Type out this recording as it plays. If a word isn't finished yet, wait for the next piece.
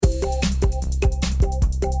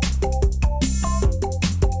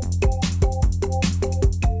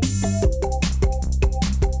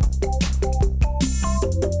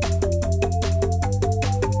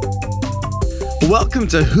Welcome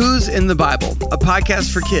to Who's in the Bible, a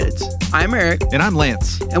podcast for kids. I'm Eric. And I'm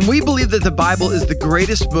Lance. And we believe that the Bible is the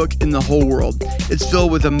greatest book in the whole world. It's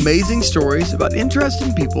filled with amazing stories about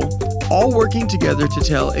interesting people, all working together to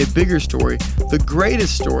tell a bigger story, the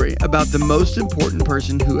greatest story about the most important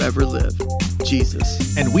person who ever lived,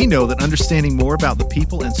 Jesus. And we know that understanding more about the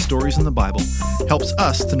people and stories in the Bible helps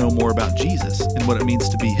us to know more about Jesus and what it means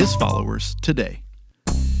to be his followers today.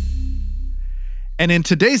 And in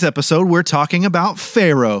today's episode, we're talking about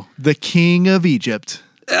Pharaoh, the king of Egypt.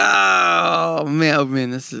 Oh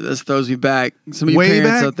man, this throws me back. Some of you Way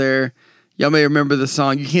parents back? out there, y'all may remember the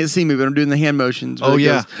song. You can't see me, but I'm doing the hand motions. Oh,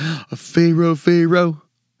 yeah. Goes, Pharaoh, Pharaoh.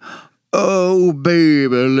 Oh,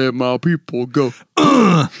 baby, let my people go.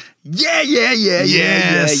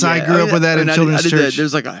 Yes, I grew up with that in children's church.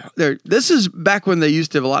 There's this is back when they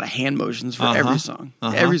used to have a lot of hand motions for every song.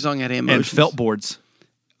 Every song had hand motions. And felt boards.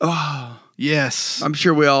 Oh, yes. I'm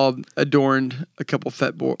sure we all adorned a couple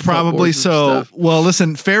Probably so. Stuff. Well,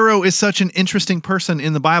 listen, Pharaoh is such an interesting person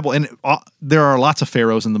in the Bible, and there are lots of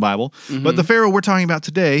pharaohs in the Bible, but the Pharaoh we're talking about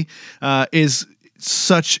today is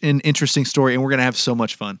such an interesting story, and we're going to have so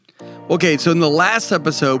much fun. Okay, so in the last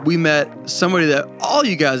episode, we met somebody that all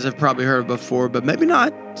you guys have probably heard of before, but maybe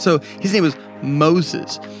not. So his name was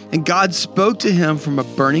Moses, and God spoke to him from a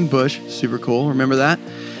burning bush. Super cool. Remember that?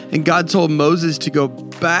 And God told Moses to go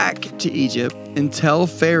back to Egypt and tell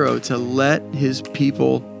Pharaoh to let his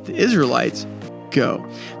people, the Israelites, go.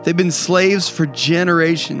 They've been slaves for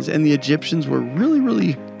generations, and the Egyptians were really,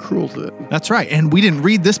 really cruel to them. That's right. And we didn't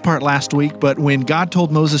read this part last week, but when God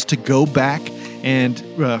told Moses to go back and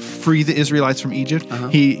free the Israelites from Egypt,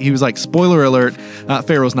 he was like, spoiler alert,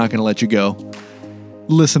 Pharaoh's not going to let you go.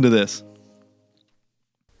 Listen to this.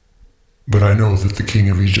 But I know that the king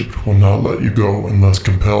of Egypt will not let you go unless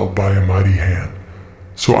compelled by a mighty hand.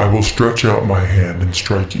 So I will stretch out my hand and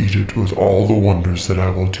strike Egypt with all the wonders that I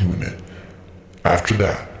will do in it. After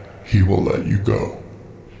that, he will let you go.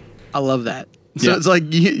 I love that. So it's like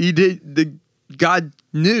God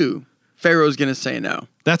knew Pharaoh was going to say no.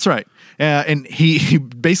 That's right. And he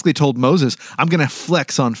basically told Moses, I'm going to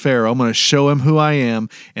flex on Pharaoh. I'm going to show him who I am.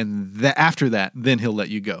 And after that, then he'll let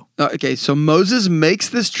you go. Okay, so Moses makes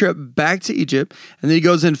this trip back to Egypt, and then he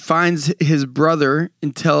goes and finds his brother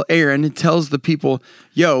and Aaron and tells the people,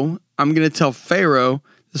 yo, I'm going to tell Pharaoh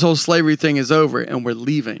this whole slavery thing is over and we're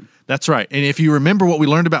leaving. That's right. And if you remember what we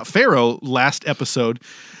learned about Pharaoh last episode,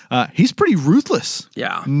 he's pretty ruthless.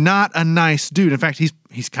 Yeah. Not a nice dude. In fact,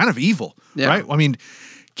 he's kind of evil, right? I mean,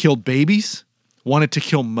 killed babies, wanted to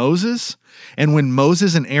kill Moses. And when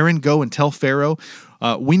Moses and Aaron go and tell Pharaoh,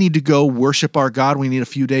 we need to go worship our God, we need a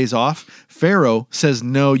few days off, Pharaoh says,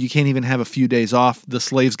 no, you can't even have a few days off. The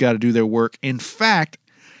slaves got to do their work. In fact,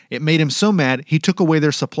 it made him so mad, he took away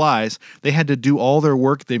their supplies. They had to do all their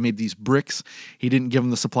work. They made these bricks. He didn't give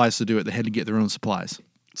them the supplies to do it. They had to get their own supplies.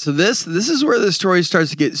 So this is where the story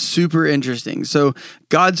starts to get super interesting. So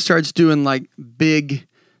God starts doing big,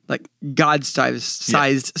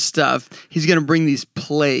 God-sized stuff. He's going to bring these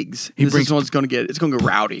plagues. This is what's going to get. It's going to go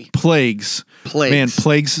rowdy. Plagues. Man,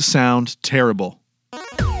 plagues sound terrible.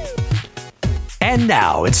 And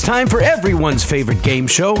now it's time for everyone's favorite game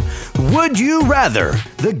show, Would You Rather?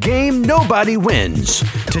 The game nobody wins.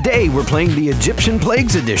 Today we're playing the Egyptian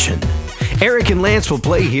Plagues Edition. Eric and Lance will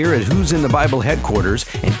play here at Who's in the Bible headquarters,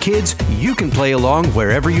 and kids, you can play along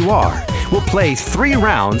wherever you are. We'll play 3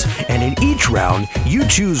 rounds, and in each round, you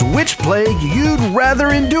choose which plague you'd rather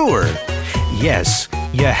endure. Yes,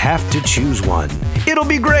 you have to choose one. It'll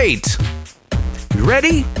be great. You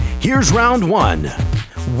ready? Here's round 1.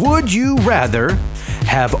 Would you rather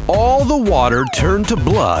have all the water turn to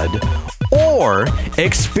blood or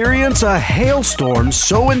experience a hailstorm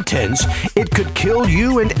so intense it could kill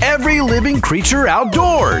you and every living creature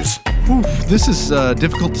outdoors? Ooh, this is a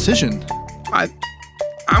difficult decision.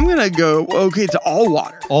 I'm going to go, okay, it's all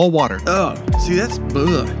water. All water. Oh, see, that's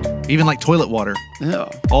ugh. Even like toilet water. Oh,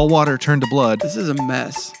 All water turned to blood. this is a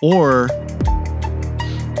mess. Or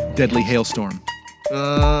deadly hailstorm.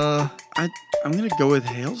 I'm going to go with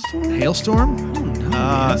hailstorm. Hailstorm? Oh, no,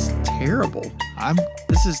 that's terrible. I'm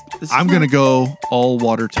This is going to go all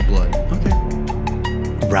water to blood.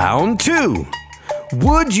 Okay. Round 2.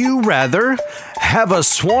 Would you rather have a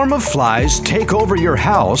swarm of flies take over your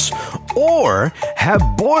house or have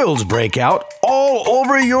boils break out all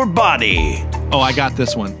over your body? Oh, I got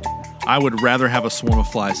this one. I would rather have a swarm of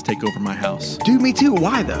flies take over my house. Dude, me too.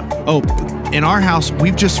 Why, though? Oh, in our house,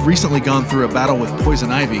 we've just recently gone through a battle with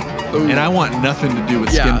poison ivy, and I want nothing to do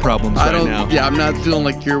with skin problems right now. Yeah, I'm not feeling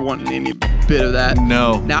like you're wanting any bit of that.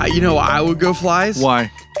 No. Now, you know I would go flies?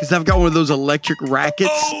 Why? Because I've got one of those electric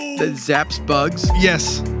rackets that zaps bugs.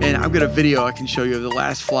 Yes. And I've got a video I can show you of the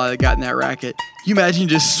last fly that got in that racket. Can you imagine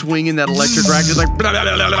just swinging that electric racket? It's like, blah, blah,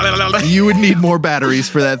 blah, blah, blah, blah. You would need more batteries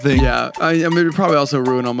for that thing. Yeah. I mean, it would probably also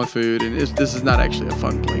ruin all my food. And this is not actually a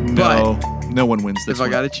fun play. No, no one wins this But if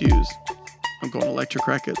I got to choose, I'm going electric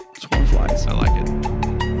racket, swarm flies. I like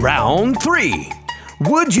it. Round 3.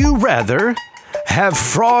 Would you rather have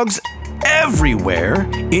frogs everywhere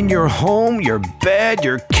in your home, your bed,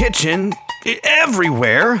 your kitchen,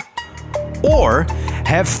 everywhere, or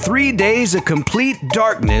have 3 days of complete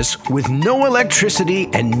darkness with no electricity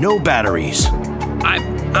and no batteries?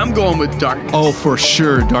 I'm going with darkness. Oh, for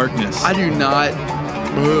sure, darkness. I do not.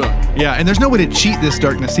 Yeah, and there's no way to cheat this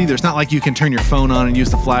darkness either. It's not like you can turn your phone on and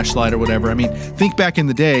use the flashlight or whatever. I mean, think back in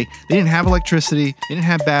the day, they didn't have electricity, they didn't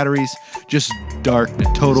have batteries, just darkness,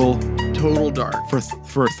 total dark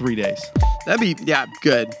for 3 days. That'd be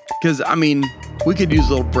good. Because I mean, we could use a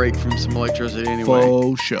little break from some electricity anyway.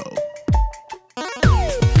 Faux show.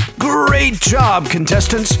 Great job,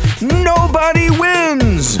 contestants. Nobody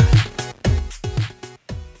wins.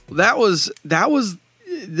 That was.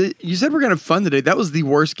 You said we're gonna have fun today. That was the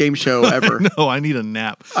worst game show ever. No, I need a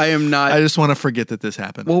nap. I am not. I just want to forget that this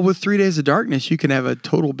happened. Well, with 3 days of darkness, you can have a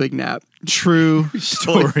total big nap. True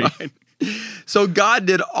story. So God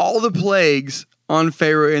did all the plagues on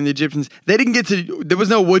Pharaoh and the Egyptians. They didn't get to. There was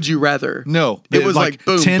no would you rather. No, it was like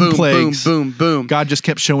boom, 10 boom, plagues. boom, boom, boom. God just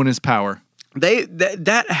kept showing his power.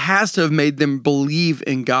 That has to have made them believe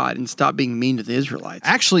in God and stop being mean to the Israelites.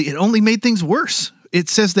 Actually, it only made things worse. It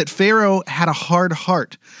says that Pharaoh had a hard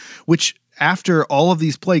heart, which after all of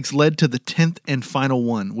these plagues led to the 10th and final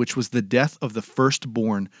one, which was the death of the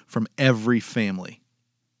firstborn from every family.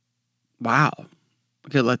 Wow.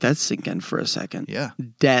 Okay, let that sink in for a second. Yeah.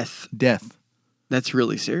 Death. That's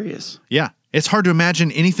really serious. Yeah. It's hard to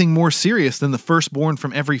imagine anything more serious than the firstborn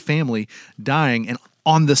from every family dying and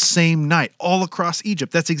on the same night all across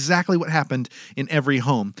Egypt. That's exactly what happened in every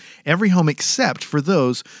home. Every home except for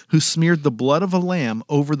those who smeared the blood of a lamb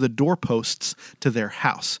over the doorposts to their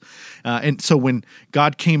house. And so when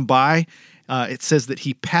God came by, it says that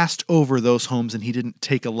he passed over those homes and he didn't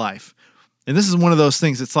take a life. And this is one of those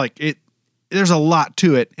things, it's like there's a lot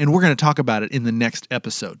to it, and we're going to talk about it in the next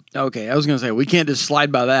episode. Okay, I was going to say, we can't just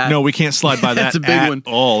slide by that. No, we can't slide by that. That's a big one.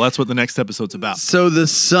 Oh, that's what the next episode's about. So the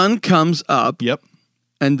sun comes up. Yep.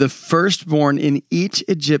 And the firstborn in each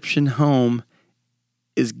Egyptian home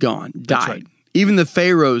is gone, died. Right. Even the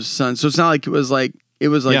Pharaoh's son. So it's not like it was like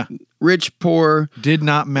rich, poor, did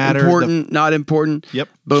not matter. Important, not important. Yep.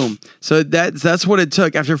 Boom. So that's what it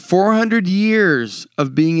took. After 400 years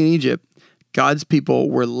of being in Egypt, God's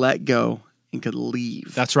people were let go and could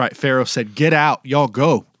leave. That's right. Pharaoh said, "Get out, y'all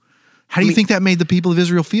go." How do you think that made the people of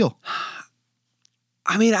Israel feel?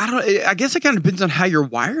 I mean, I guess it kind of depends on how you're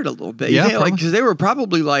wired a little bit. Yeah, because they were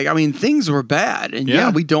probably like, I mean, things were bad, and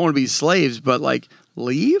we don't want to be slaves, but like,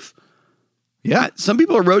 leave. Yeah, some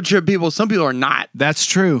people are road trip people, some people are not. That's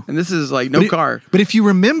true. And this is like no car. But if you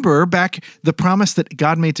remember back the promise that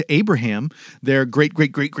God made to Abraham, their great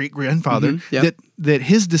grandfather, that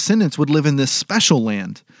his descendants would live in this special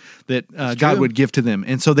land that God would give to them,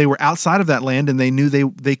 and so they were outside of that land, and they knew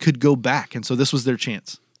they could go back, and so this was their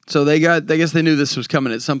chance. So I guess they knew this was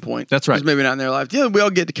coming at some point. That's right. Just maybe not in their life. Yeah, we all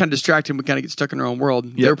get kind of distracted. We kind of get stuck in our own world.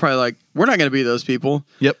 Yep. They were probably like, we're not going to be those people.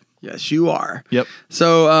 Yep. Yes, you are. Yep.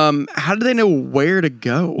 So how do they know where to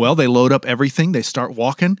go? Well, they load up everything. They start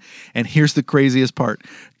walking. And here's the craziest part.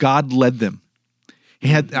 God led them.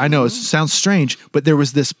 I know it sounds strange, but there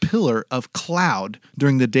was this pillar of cloud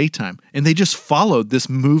during the daytime. And they just followed this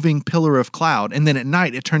moving pillar of cloud. And then at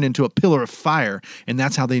night, it turned into a pillar of fire. And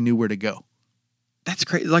that's how they knew where to go. That's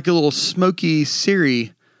crazy. Like a little smoky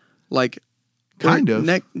Siri, like kind of.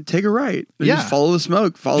 Take a right. Yeah. Just follow the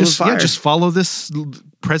smoke. Follow the fire. Yeah, just follow this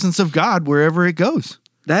presence of God wherever it goes.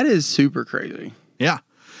 That is super crazy. Yeah.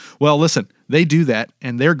 Well, listen, they do that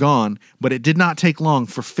and they're gone, but it did not take long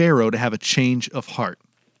for Pharaoh to have a change of heart.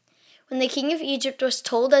 When the king of Egypt was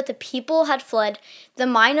told that the people had fled, the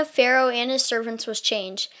mind of Pharaoh and his servants was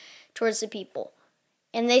changed towards the people.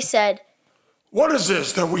 And they said, "What is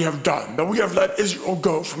this that we have done, that we have let Israel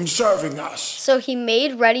go from serving us?" So he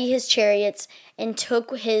made ready his chariots and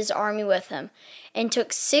took his army with him, and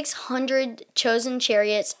took 600 chosen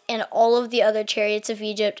chariots and all of the other chariots of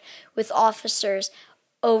Egypt with officers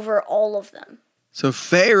over all of them. So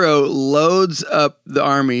Pharaoh loads up the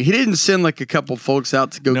army. He didn't send like a couple folks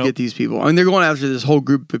out to go get these people. I mean, they're going after this whole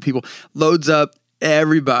group of people. Loads up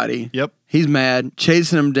everybody. Yep. He's mad,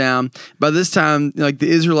 chasing them down. By this time, like the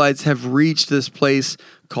Israelites have reached this place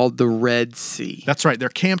called the Red Sea. That's right. They're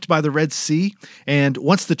camped by the Red Sea. And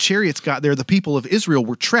once the chariots got there, the people of Israel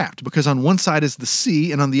were trapped because on one side is the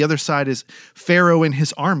sea and on the other side is Pharaoh and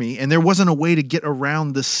his army. And there wasn't a way to get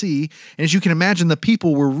around the sea. And as you can imagine, the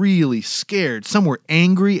people were really scared. Some were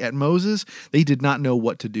angry at Moses. They did not know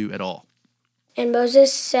what to do at all. And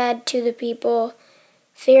Moses said to the people,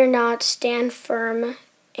 "Fear not, stand firm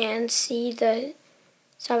and see the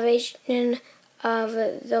salvation of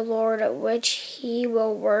the Lord, which he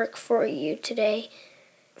will work for you today.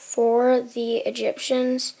 For the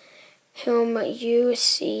Egyptians whom you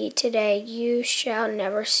see today, you shall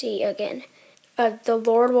never see again. The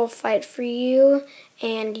Lord will fight for you,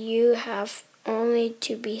 and you have only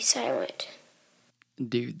to be silent."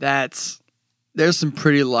 Dude, there's some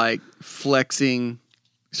pretty like flexing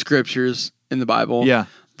scriptures in the Bible. Yeah.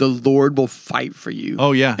 The Lord will fight for you.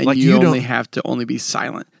 Oh, yeah. And Like you you only don't- have to only be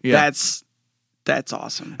silent. Yeah. That's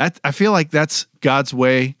awesome. I feel like that's God's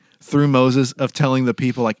way through Moses of telling the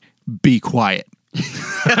people, like, be quiet.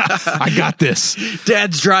 I got this.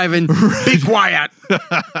 Dad's driving. Be quiet.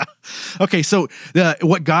 Okay, so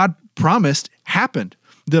what God promised happened.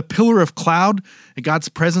 The pillar of cloud, God's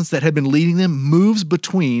presence that had been leading them, moves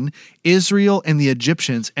between Israel and the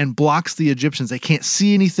Egyptians and blocks the Egyptians. They can't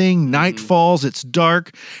see anything. Night falls. It's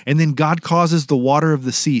dark. And then God causes the water of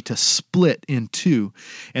the sea to split in two.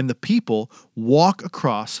 And the people walk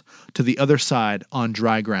across to the other side on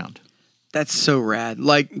dry ground. That's so rad.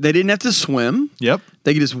 Like, they didn't have to swim. Yep.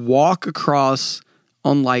 They could just walk across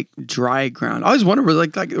on like dry ground. I always wondered, were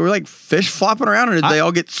like fish flopping around, or did they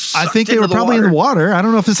all get sucked I think they into were the probably water? in the water. I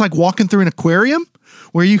don't know if it's like walking through an aquarium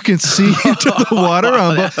where you can see into the water.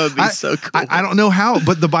 That would be so cool. I don't know how,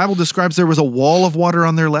 but the Bible describes there was a wall of water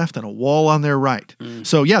on their left and a wall on their right.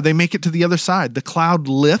 So yeah, they make it to the other side. The cloud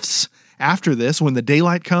lifts after this when the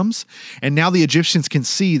daylight comes, and now the Egyptians can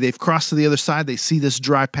see. They've crossed to the other side. They see this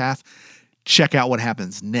dry path. Check out what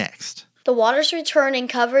happens next. The waters returned and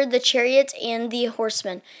covered the chariots and the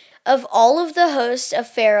horsemen. Of all of the hosts of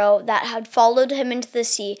Pharaoh that had followed him into the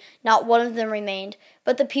sea, not one of them remained.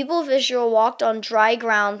 But the people of Israel walked on dry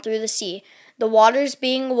ground through the sea, the waters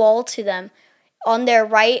being a wall to them, on their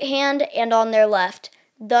right hand and on their left.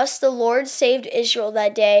 Thus the Lord saved Israel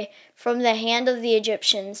that day from the hand of the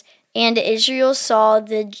Egyptians, and Israel saw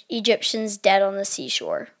the Egyptians dead on the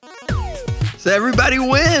seashore. So everybody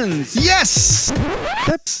wins. Yes!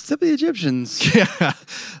 Except the Egyptians. Yeah,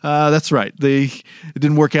 that's right. It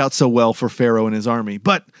didn't work out so well for Pharaoh and his army,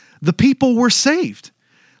 but the people were saved.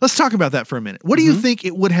 Let's talk about that for a minute. What do you think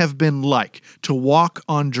it would have been like to walk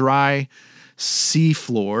on dry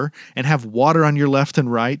seafloor and have water on your left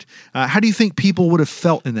and right? How do you think people would have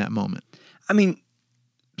felt in that moment? I mean,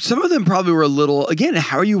 some of them probably were a little, again,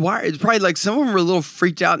 how are you wired? It's probably like some of them were a little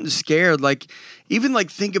freaked out and scared. Like, even like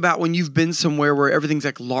think about when you've been somewhere where everything's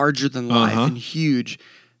like larger than life and huge.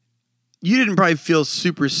 You didn't probably feel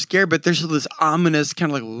super scared, but there's this ominous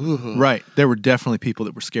kind of like, ooh. Right. There were definitely people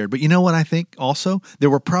that were scared. But you know what I think also? There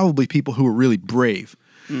were probably people who were really brave.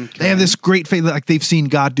 Okay. They have this great faith, like they've seen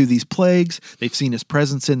God do these plagues. They've seen his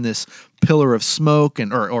presence in this pillar of smoke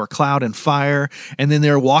and or cloud and fire. And then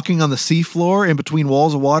they're walking on the seafloor in between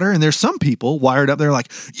walls of water. And there's some people wired up. They're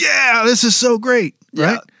like, yeah, this is so great.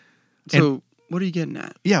 Yeah. Right. So what are you getting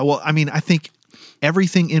at? Yeah. Well, I mean, I think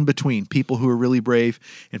everything in between, people who were really brave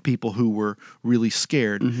and people who were really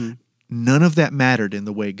scared, none of that mattered in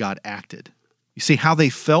the way God acted. You see, how they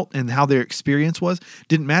felt and how their experience was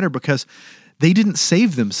didn't matter because they didn't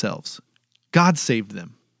save themselves. God saved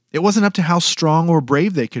them. It wasn't up to how strong or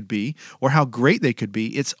brave they could be or how great they could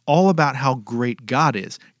be. It's all about how great God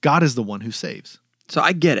is. God is the one who saves. So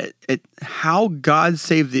I get it. How God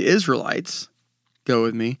saved the Israelites, go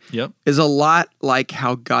with me, is a lot like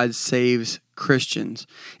how God saves Christians.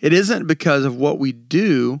 It isn't because of what we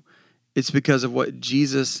do. It's because of what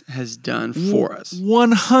Jesus has done for us.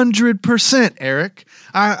 100%, Eric.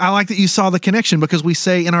 I like that you saw the connection because we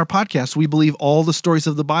say in our podcast, we believe all the stories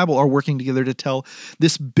of the Bible are working together to tell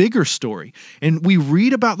this bigger story. And we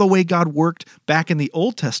read about the way God worked back in the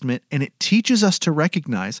Old Testament, and it teaches us to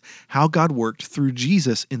recognize how God worked through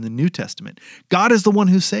Jesus in the New Testament. God is the one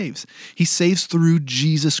who saves. He saves through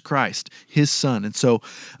Jesus Christ, his son. And so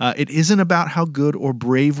it isn't about how good or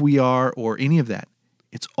brave we are or any of that.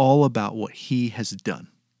 It's all about what he has done.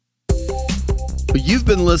 You've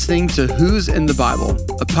been listening to Who's in the Bible,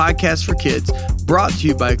 a podcast for kids brought to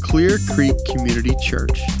you by Clear Creek Community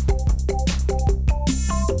Church.